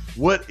dealing?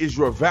 What is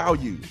your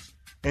values?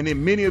 And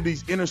in many of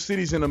these inner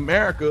cities in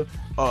America,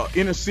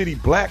 inner city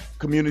black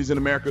communities in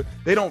America,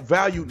 they don't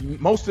value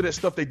most of that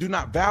stuff. They do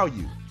not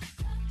value.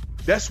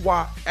 That's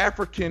why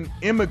African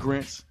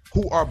immigrants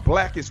who are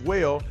black as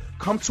well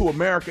come to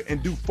America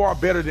and do far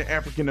better than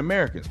African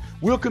Americans.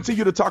 We'll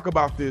continue to talk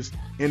about this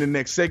in the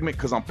next segment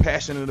because I'm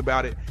passionate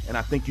about it and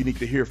I think you need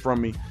to hear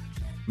from me.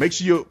 Make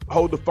sure you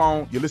hold the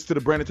phone. You listen to the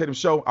Brandon Tatum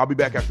Show. I'll be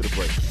back after the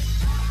break.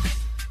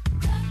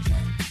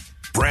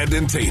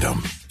 Brandon Tatum,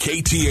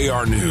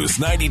 KTAR News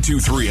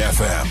 92.3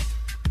 FM.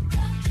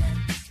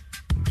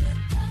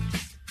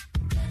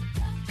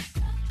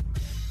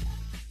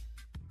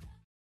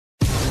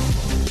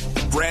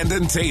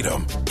 Brandon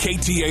Tatum,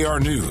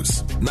 KTAR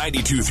News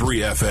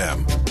 92.3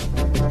 FM.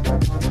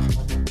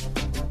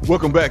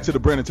 Welcome back to the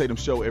Brandon Tatum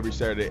Show every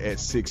Saturday at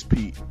 6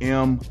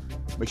 p.m.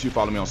 Make sure you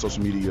follow me on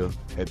social media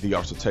at The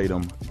Officer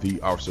Tatum,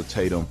 The Officer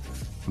Tatum.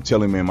 I'm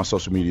telling you, man, my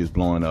social media is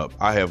blowing up.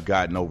 I have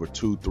gotten over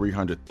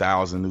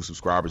 300,000 new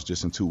subscribers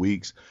just in 2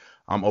 weeks.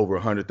 I'm over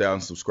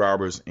 100,000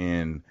 subscribers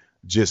in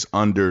just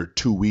under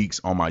 2 weeks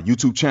on my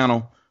YouTube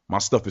channel. My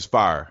stuff is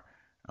fire.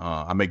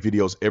 I make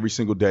videos every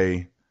single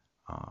day.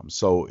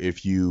 So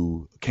if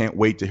you can't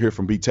wait to hear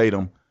from B.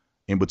 Tatum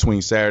in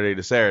between Saturday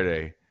to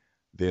Saturday,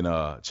 then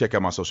check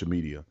out my social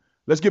media.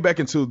 Let's get back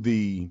into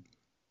the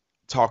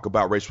talk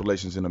about race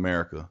relations in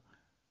America.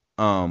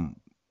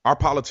 Our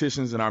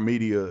politicians and our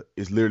media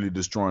is literally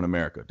destroying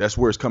America. That's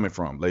where it's coming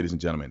from, ladies and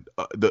gentlemen.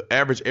 The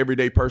average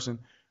everyday person,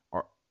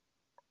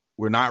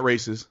 we're not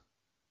racist,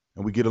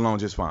 and we get along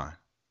just fine.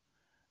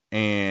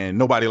 And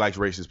nobody likes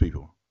racist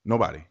people.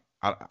 Nobody.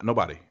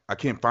 Nobody. I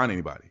can't find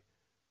anybody.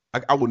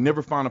 I would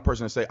never find a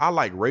person that say, I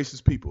like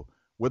racist people,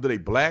 whether they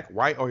black,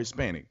 white, or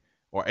Hispanic,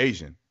 or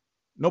Asian.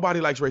 Nobody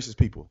likes racist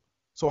people.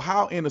 So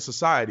how in a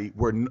society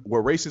where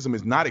racism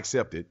is not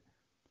accepted,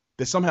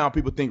 that somehow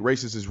people think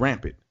racism is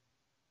rampant?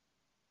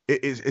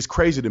 It's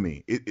crazy to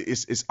me.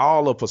 It's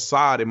all a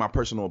facade, in my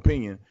personal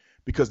opinion,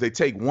 because they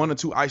take one or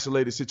two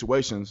isolated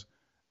situations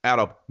out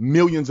of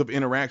millions of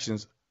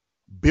interactions,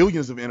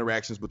 billions of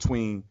interactions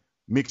between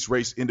mixed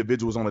race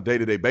individuals on a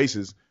day-to-day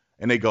basis.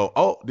 And they go,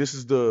 oh, this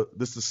is the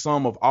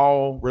sum of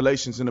all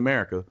relations in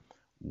America.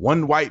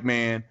 One white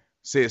man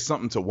says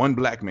something to one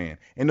black man.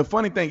 And the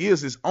funny thing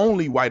is, it's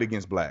only white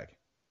against black.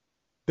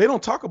 They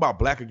don't talk about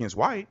black against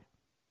white.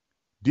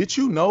 Did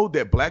you know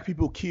that black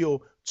people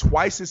kill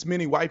twice as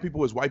many white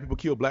people as white people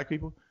kill black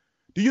people?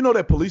 Do you know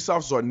that police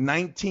officers are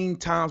 19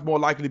 times more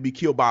likely to be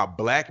killed by a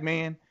black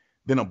man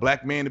than a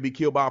black man to be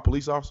killed by a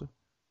police officer?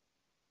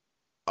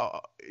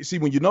 See,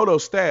 when you know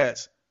those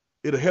stats,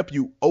 it'll help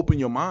you open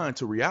your mind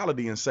to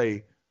reality and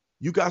say,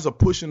 you guys are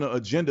pushing an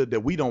agenda that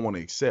we don't want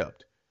to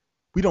accept.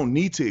 We don't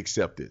need to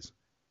accept this.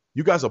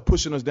 You guys are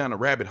pushing us down a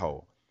rabbit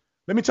hole.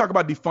 Let me talk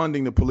about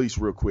defunding the police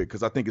real quick,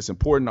 because I think it's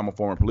important. I'm a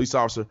former police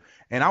officer,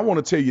 and I want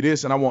to tell you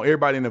this, and I want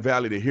everybody in the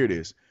Valley to hear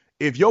this.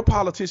 If your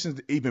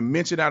politicians even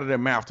mention out of their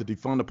mouth to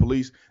defund the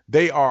police,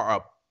 they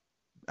are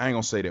I ain't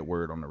going to say that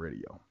word on the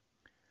radio.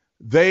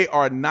 They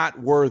are not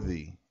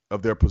worthy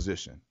of their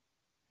position.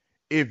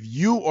 If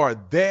you are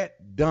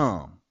that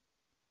dumb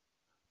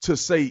to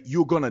say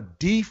you're going to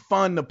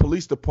defund the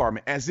police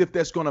department as if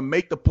that's going to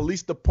make the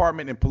police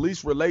department and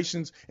police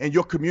relations and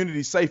your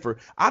community safer,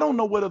 I don't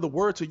know what other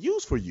word to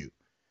use for you.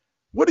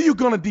 What are you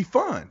going to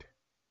defund?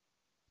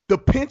 The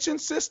pension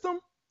system?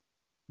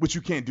 Which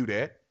you can't do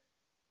that.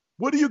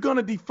 What are you going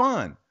to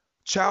defund?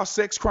 Child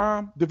sex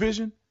crime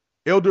division,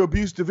 elder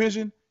abuse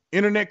division,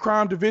 internet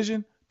crime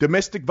division,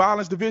 domestic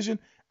violence division,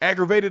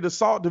 aggravated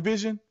assault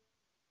division?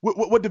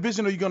 What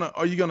division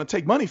are you gonna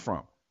take money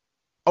from?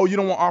 Oh, you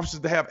don't want officers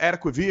to have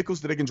adequate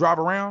vehicles that they can drive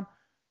around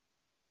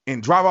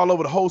and drive all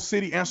over the whole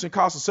city, answering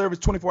calls of service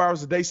 24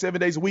 hours a day,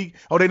 7 days a week?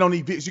 Oh, they don't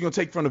need vehicles. You're going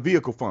to take from the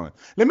vehicle fund.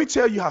 Let me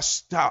tell you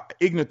how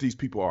ignorant these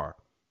people are.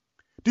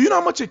 Do you know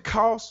how much it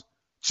costs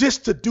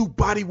just to do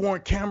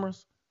body-worn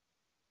cameras?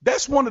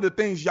 That's one of the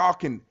things y'all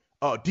can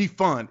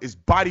defund is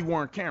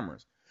body-worn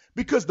cameras.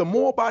 Because the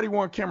more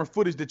body-worn camera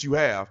footage that you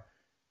have,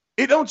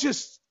 it don't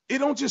just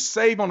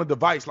save on a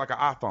device like an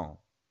iPhone.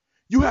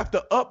 You have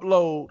to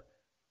upload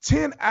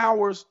 10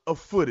 hours of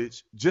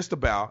footage, just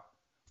about,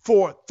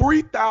 for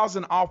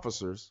 3,000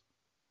 officers,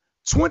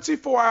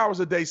 24 hours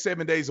a day,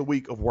 7 days a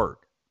week of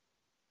work.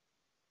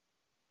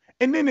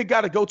 And then they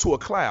got to go to a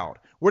cloud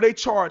where they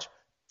charge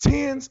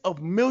tens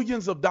of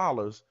millions of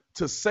dollars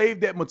to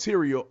save that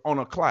material on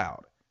a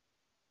cloud.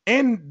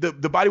 And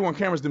the body-worn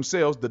cameras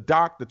themselves, the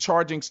dock, the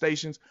charging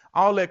stations,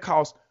 all that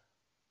costs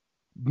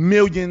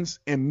millions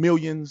and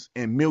millions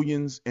and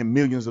millions and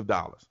millions of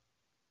dollars.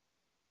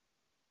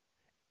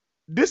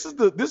 This is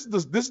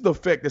the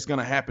effect that's going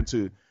to happen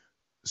to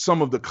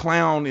some of the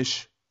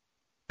clownish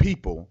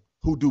people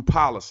who do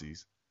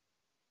policies,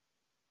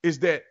 is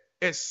that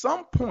at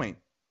some point,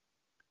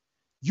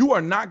 you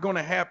are not going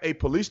to have a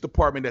police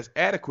department that's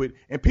adequate,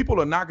 and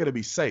people are not going to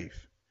be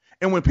safe.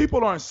 And when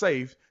people aren't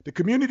safe, the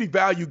community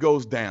value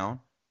goes down.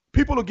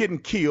 People are getting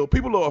killed.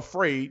 People are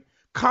afraid.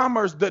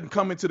 Commerce doesn't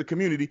come into the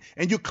community.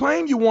 And you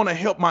claim you want to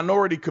help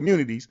minority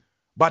communities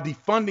by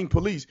defunding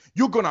police.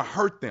 You're going to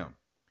hurt them,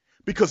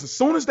 because as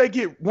soon as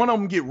one of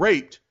them get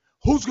raped,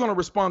 who's going to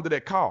respond to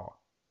that call?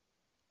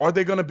 Are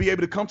they going to be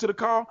able to come to the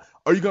call?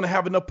 Are you going to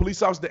have enough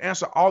police officers to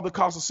answer all the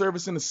calls of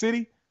service in the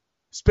city,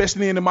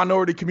 especially in the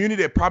minority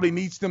community that probably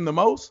needs them the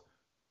most?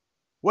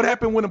 What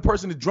happened when a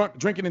person is drunk,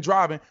 drinking and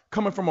driving,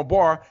 coming from a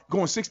bar,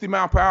 going 60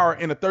 mile per hour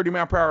in a 30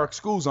 mile per hour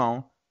school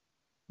zone?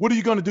 What are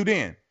you going to do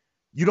then?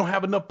 You don't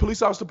have enough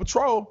police officers to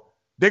patrol.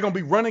 They're going to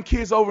be running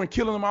kids over and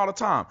killing them all the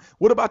time.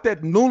 What about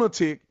that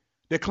lunatic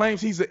that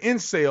claims he's an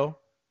incel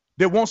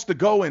that wants to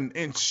go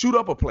and shoot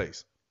up a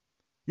place?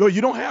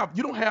 You don't have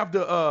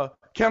the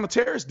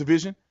counter-terrorist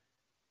division.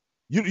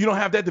 You don't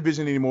have that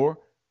division anymore.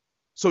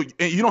 So,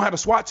 and you don't have a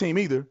SWAT team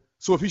either.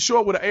 So if he show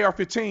up with an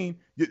AR-15,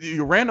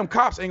 your random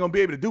cops ain't gonna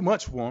be able to do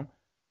much for him,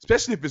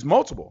 especially if it's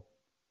multiple.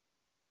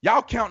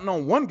 Y'all counting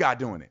on one guy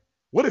doing it.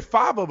 What if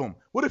 5 of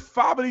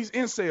these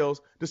incels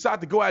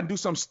decide to go out and do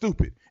something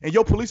stupid, and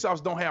your police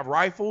officers don't have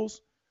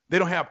rifles, they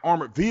don't have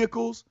armored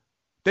vehicles,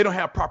 they don't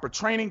have proper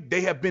training,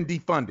 they have been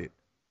defunded.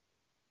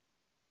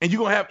 And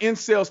you're gonna have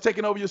incels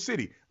taking over your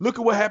city. Look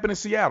at what happened in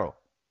Seattle.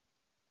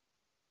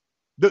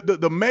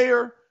 The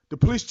mayor, the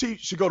police chief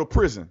should go to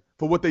prison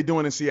for what they're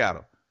doing in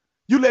Seattle.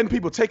 You letting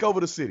people take over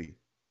the city.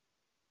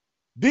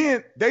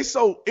 Then they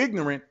so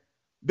ignorant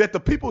that the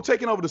people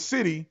taking over the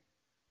city,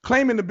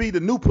 claiming to be the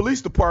new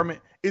police department,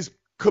 is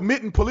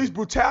committing police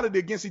brutality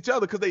against each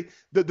other because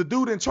the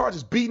dude in charge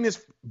is beating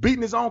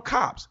his own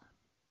cops.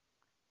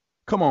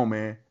 Come on,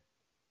 man.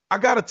 I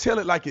gotta tell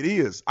it like it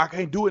is. I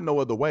can't do it no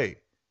other way.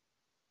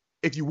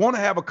 If you want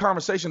to have a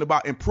conversation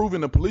about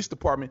improving the police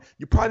department,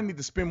 you probably need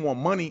to spend more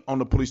money on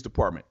the police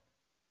department.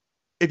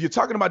 If you're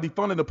talking about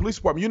defunding the police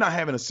department, you're not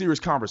having a serious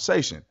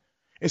conversation.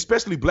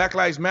 Especially Black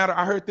Lives Matter.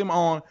 I heard them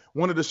on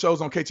one of the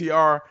shows on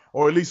KTR,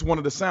 or at least one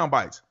of the sound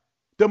bites.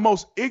 The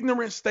most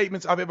ignorant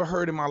statements I've ever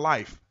heard in my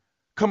life,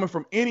 coming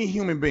from any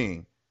human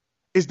being,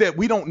 is that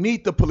we don't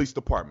need the police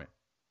department.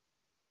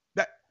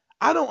 That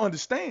I don't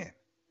understand.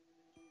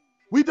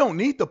 We don't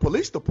need the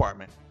police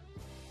department.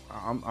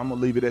 I'm going to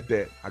leave it at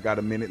that. I got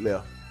a minute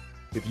left.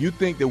 If you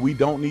think that we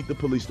don't need the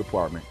police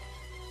department,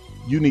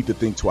 you need to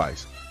think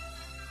twice.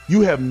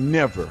 You have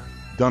never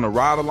done a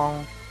ride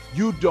along.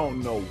 You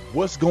don't know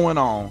what's going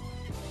on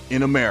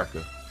in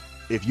America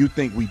if you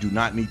think we do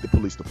not need the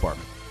police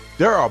department.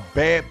 There are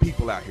bad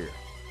people out here,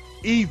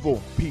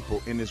 evil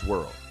people in this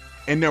world,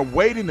 and they're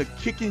waiting to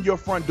kick in your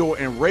front door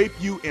and rape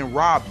you and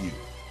rob you.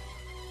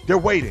 They're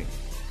waiting.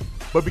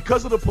 But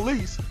because of the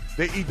police,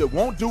 they either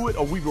won't do it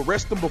or we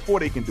arrest them before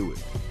they can do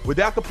it.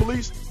 Without the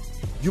police,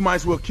 you might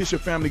as well kiss your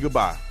family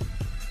goodbye.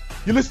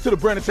 You listen to the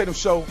Brandon Tatum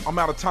Show. I'm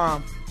out of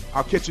time.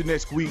 I'll catch you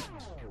next week.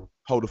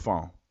 Hold the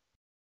phone.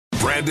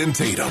 Brandon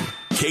Tatum,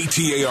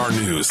 KTAR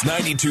News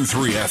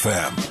 92.3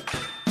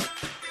 FM.